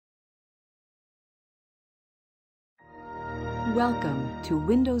Welcome to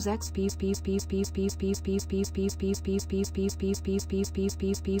Windows XP.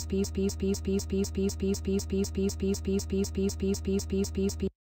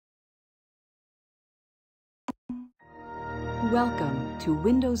 Welcome to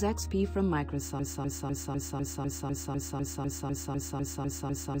Windows XP from Microsoft.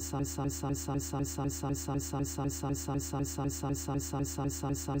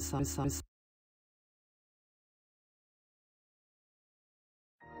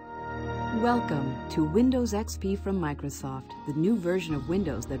 Welcome to Windows XP from Microsoft, the new version of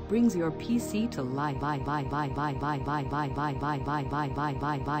Windows that brings your PC to life.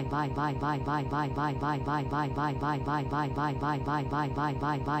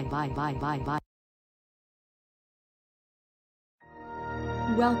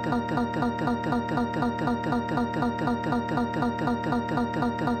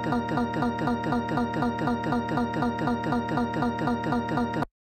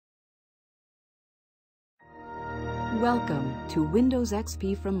 Welcome to Windows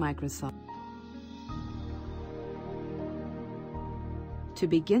XP from Microsoft. To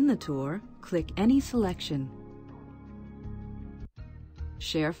begin the tour, click any selection.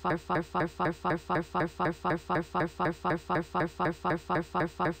 Share file.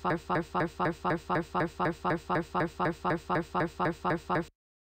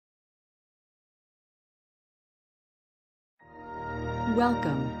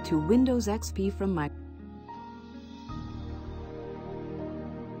 Welcome to Windows XP from Microsoft.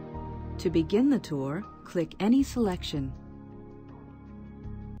 To begin the tour, click any selection.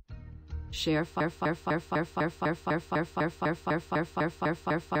 Share file.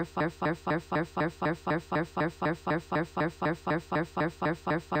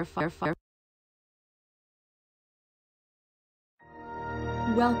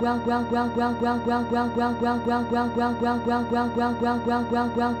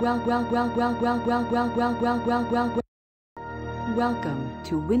 Welcome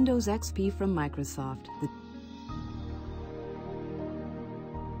to Windows XP from Microsoft.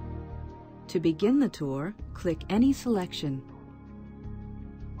 To begin the tour, click any selection.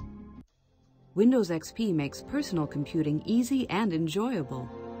 Windows XP makes personal computing easy and enjoyable.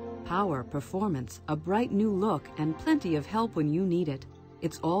 Power, performance, a bright new look, and plenty of help when you need it.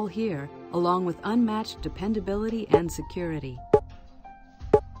 It's all here, along with unmatched dependability and security.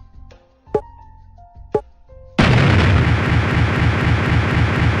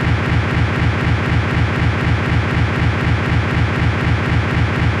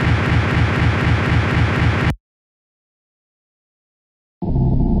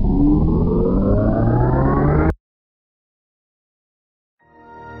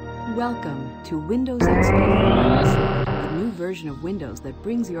 Welcome to Windows XP from Microsoft, the new version of Windows that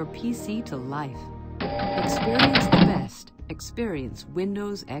brings your PC to life. Experience the best. Experience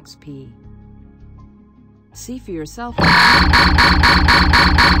Windows XP. See for yourself.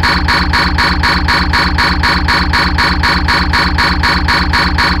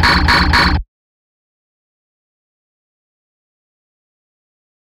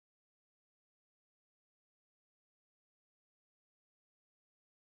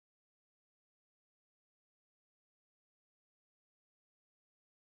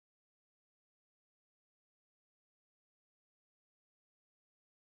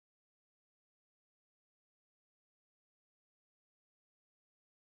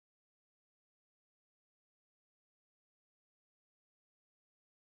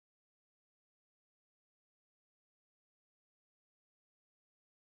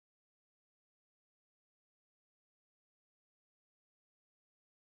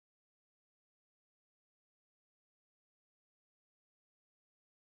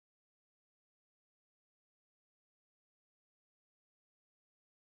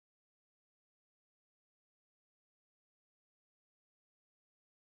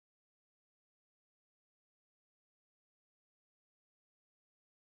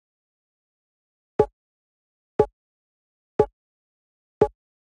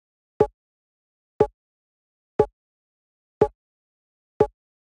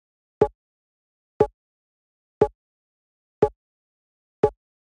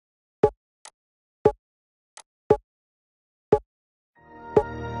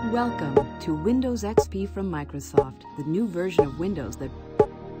 Welcome to Windows XP from Microsoft, the new version of Windows that...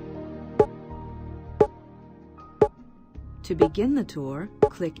 To begin the tour,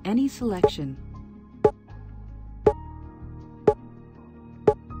 click any selection.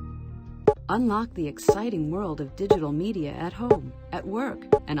 Unlock the exciting world of digital media at home, at work,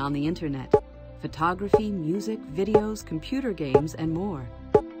 and on the internet. Photography, music, videos, computer games, and more.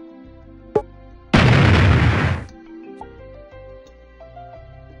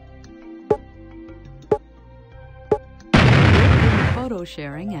 photo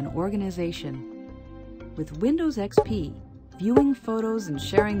sharing and organization. With Windows XP, viewing photos and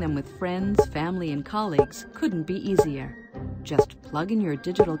sharing them with friends, family, and colleagues couldn't be easier. Just plug in your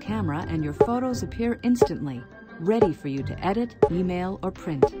digital camera and your photos appear instantly, ready for you to edit, email, or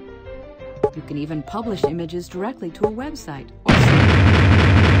print. You can even publish images directly to a website